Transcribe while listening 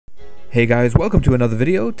Hey guys, welcome to another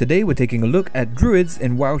video. Today we're taking a look at Druids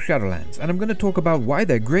in WoW Shadowlands, and I'm going to talk about why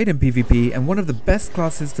they're great in PvP and one of the best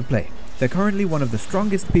classes to play. They're currently one of the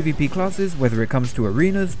strongest PvP classes, whether it comes to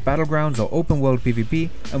arenas, battlegrounds or open world PvP,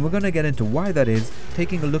 and we're going to get into why that is,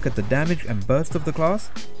 taking a look at the damage and burst of the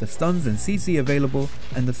class, the stuns and CC available,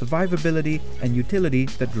 and the survivability and utility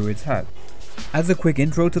that Druids have. As a quick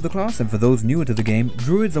intro to the class, and for those newer to the game,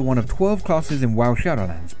 Druids are one of 12 classes in WoW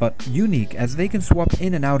Shadowlands, but unique as they can swap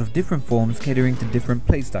in and out of different forms catering to different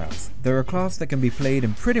playstyles. They're a class that can be played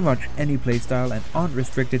in pretty much any playstyle and aren't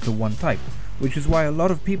restricted to one type, which is why a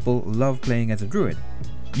lot of people love playing as a Druid.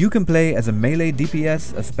 You can play as a melee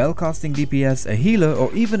DPS, a spellcasting DPS, a healer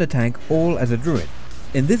or even a tank, all as a Druid.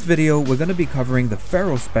 In this video, we're going to be covering the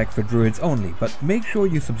Feral spec for Druids only, but make sure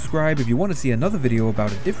you subscribe if you want to see another video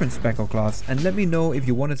about a different spec or class, and let me know if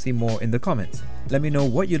you want to see more in the comments. Let me know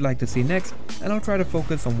what you'd like to see next, and I'll try to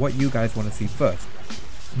focus on what you guys want to see first.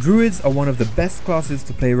 Druids are one of the best classes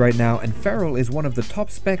to play right now, and Feral is one of the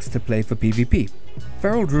top specs to play for PvP.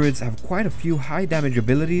 Feral Druids have quite a few high damage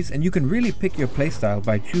abilities, and you can really pick your playstyle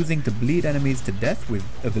by choosing to bleed enemies to death with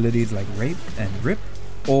abilities like Rape and Rip,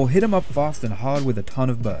 or hit them up fast and hard with a ton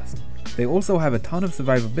of burst. They also have a ton of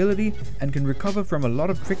survivability and can recover from a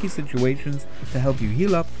lot of tricky situations to help you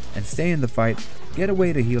heal up and stay in the fight, get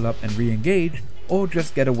away to heal up and re-engage, or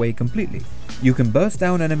just get away completely. You can burst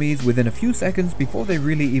down enemies within a few seconds before they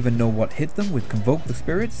really even know what hit them with Convoke the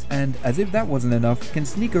Spirits, and as if that wasn't enough, can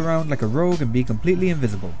sneak around like a rogue and be completely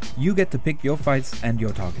invisible. You get to pick your fights and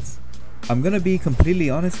your targets. I'm gonna be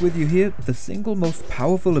completely honest with you here, the single most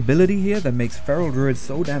powerful ability here that makes Feral Druids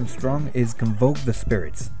so damn strong is Convoke the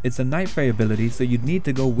Spirits. It's a Night Fae ability, so you'd need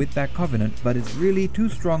to go with that covenant, but it's really too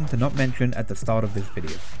strong to not mention at the start of this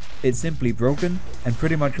video. It's simply broken, and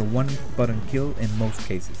pretty much a one button kill in most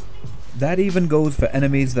cases. That even goes for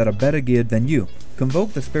enemies that are better geared than you.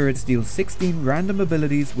 Convoke the Spirits deals 16 random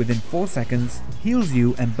abilities within 4 seconds, heals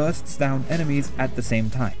you and bursts down enemies at the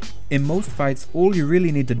same time. In most fights, all you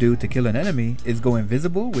really need to do to kill an enemy is go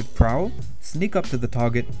invisible with Prowl, sneak up to the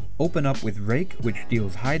target, open up with Rake, which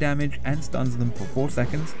deals high damage and stuns them for 4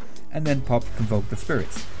 seconds, and then pop Convoke the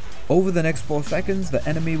Spirits. Over the next 4 seconds, the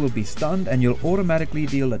enemy will be stunned and you'll automatically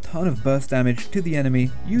deal a ton of burst damage to the enemy,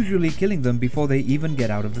 usually killing them before they even get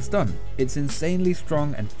out of the stun. It's insanely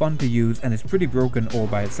strong and fun to use, and is pretty broken all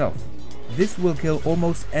by itself. This will kill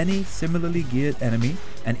almost any similarly geared enemy,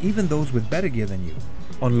 and even those with better gear than you.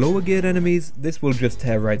 On lower geared enemies, this will just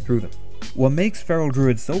tear right through them. What makes Feral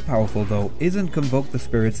Druids so powerful though isn't Convoke the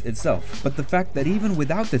Spirits itself, but the fact that even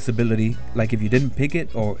without this ability, like if you didn't pick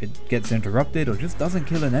it or it gets interrupted or just doesn't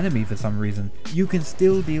kill an enemy for some reason, you can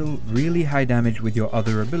still deal really high damage with your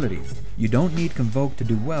other abilities. You don't need Convoke to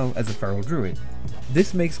do well as a Feral Druid.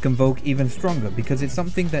 This makes Convoke even stronger because it's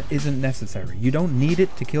something that isn't necessary. You don't need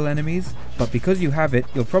it to kill enemies, but because you have it,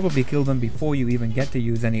 you'll probably kill them before you even get to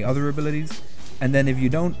use any other abilities. And then if you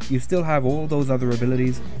don't, you still have all those other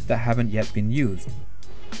abilities that haven't yet been used.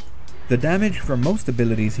 The damage from most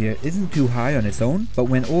abilities here isn't too high on its own, but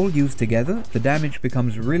when all used together, the damage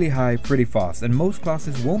becomes really high pretty fast, and most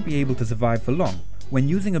classes won't be able to survive for long. When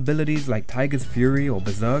using abilities like Tiger's Fury or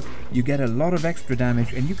Berserk, you get a lot of extra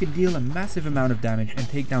damage and you can deal a massive amount of damage and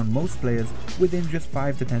take down most players within just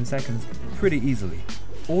 5 to 10 seconds pretty easily.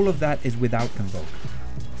 All of that is without Convoke.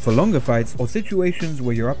 For longer fights or situations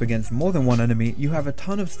where you're up against more than one enemy, you have a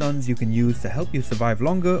ton of stuns you can use to help you survive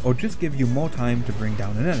longer or just give you more time to bring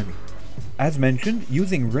down an enemy. As mentioned,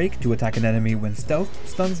 using Rake to attack an enemy when stealth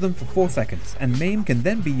stuns them for 4 seconds, and Maim can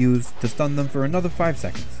then be used to stun them for another 5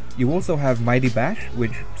 seconds. You also have Mighty Bash,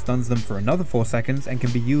 which stuns them for another 4 seconds and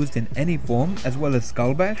can be used in any form, as well as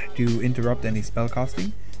Skull Bash to interrupt any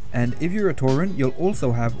spellcasting. And if you're a Tauren, you'll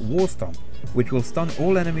also have War Stomp, which will stun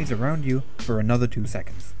all enemies around you for another 2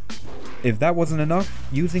 seconds. If that wasn't enough,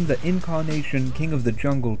 using the Incarnation King of the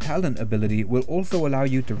Jungle talent ability will also allow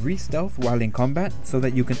you to re-stealth while in combat, so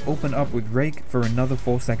that you can open up with Rake for another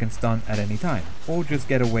 4-second stun at any time, or just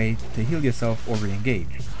get away to heal yourself or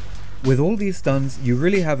re-engage. With all these stuns, you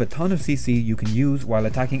really have a ton of CC you can use while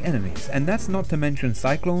attacking enemies, and that's not to mention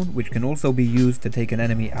Cyclone, which can also be used to take an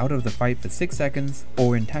enemy out of the fight for 6 seconds,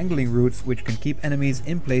 or Entangling Roots, which can keep enemies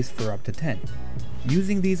in place for up to 10.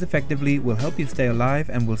 Using these effectively will help you stay alive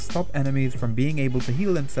and will stop enemies from being able to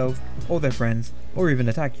heal themselves or their friends, or even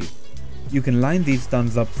attack you. You can line these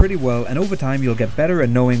stuns up pretty well, and over time you'll get better at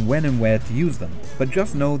knowing when and where to use them, but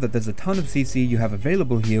just know that there's a ton of CC you have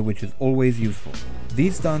available here, which is always useful.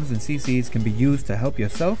 These stuns and CCs can be used to help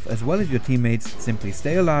yourself as well as your teammates simply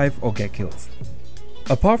stay alive or get kills.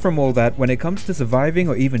 Apart from all that, when it comes to surviving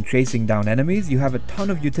or even chasing down enemies, you have a ton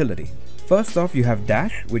of utility. First off, you have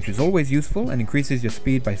dash, which is always useful and increases your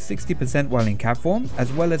speed by 60% while in cat form,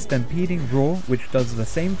 as well as stampeding roar, which does the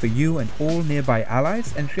same for you and all nearby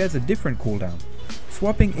allies and shares a different cooldown.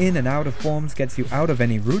 Swapping in and out of forms gets you out of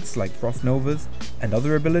any roots like Frost Novas and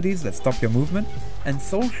other abilities that stop your movement, and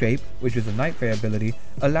Soul Shape, which is a Nightfare ability,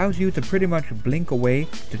 allows you to pretty much blink away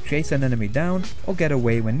to chase an enemy down or get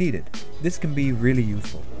away when needed. This can be really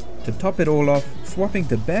useful. To top it all off, swapping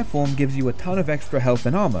to bear form gives you a ton of extra health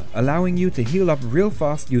and armor, allowing you to heal up real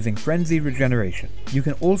fast using frenzied regeneration. You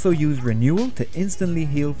can also use renewal to instantly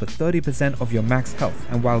heal for 30% of your max health,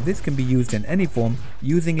 and while this can be used in any form,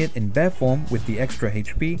 using it in bear form with the extra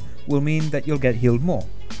HP will mean that you'll get healed more.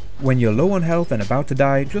 When you're low on health and about to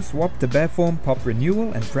die, just swap to bear form, pop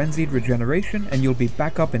renewal and frenzied regeneration, and you'll be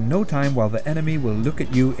back up in no time while the enemy will look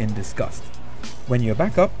at you in disgust. When you're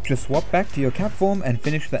back up, just swap back to your cat form and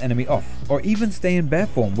finish the enemy off, or even stay in bear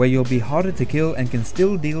form where you'll be harder to kill and can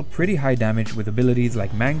still deal pretty high damage with abilities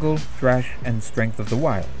like Mangle, Thrash and Strength of the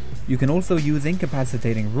Wild. You can also use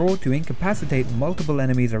Incapacitating Roar to incapacitate multiple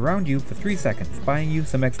enemies around you for 3 seconds, buying you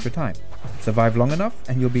some extra time. Survive long enough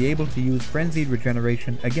and you'll be able to use Frenzied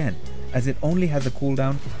Regeneration again, as it only has a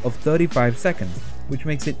cooldown of 35 seconds, which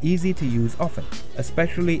makes it easy to use often,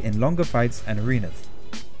 especially in longer fights and arenas.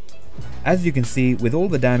 As you can see, with all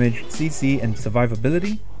the damage, CC and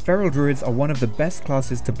survivability, Feral Druids are one of the best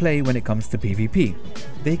classes to play when it comes to PvP.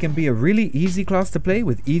 They can be a really easy class to play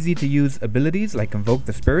with easy to use abilities like Convoke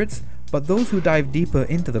the Spirits, but those who dive deeper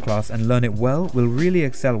into the class and learn it well will really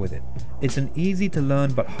excel with it. It's an easy to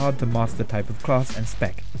learn but hard to master type of class and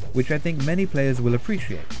spec, which I think many players will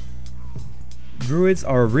appreciate. Druids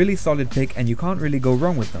are a really solid pick and you can't really go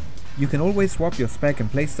wrong with them. You can always swap your spec and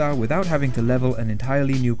playstyle without having to level an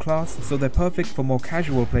entirely new class, so they're perfect for more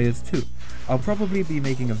casual players too. I'll probably be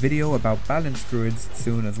making a video about balanced druids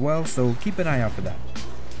soon as well, so keep an eye out for that.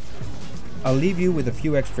 I'll leave you with a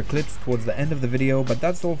few extra clips towards the end of the video, but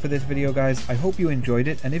that's all for this video guys. I hope you enjoyed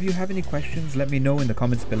it, and if you have any questions let me know in the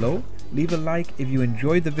comments below. Leave a like if you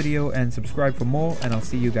enjoyed the video and subscribe for more, and I'll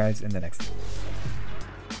see you guys in the next one.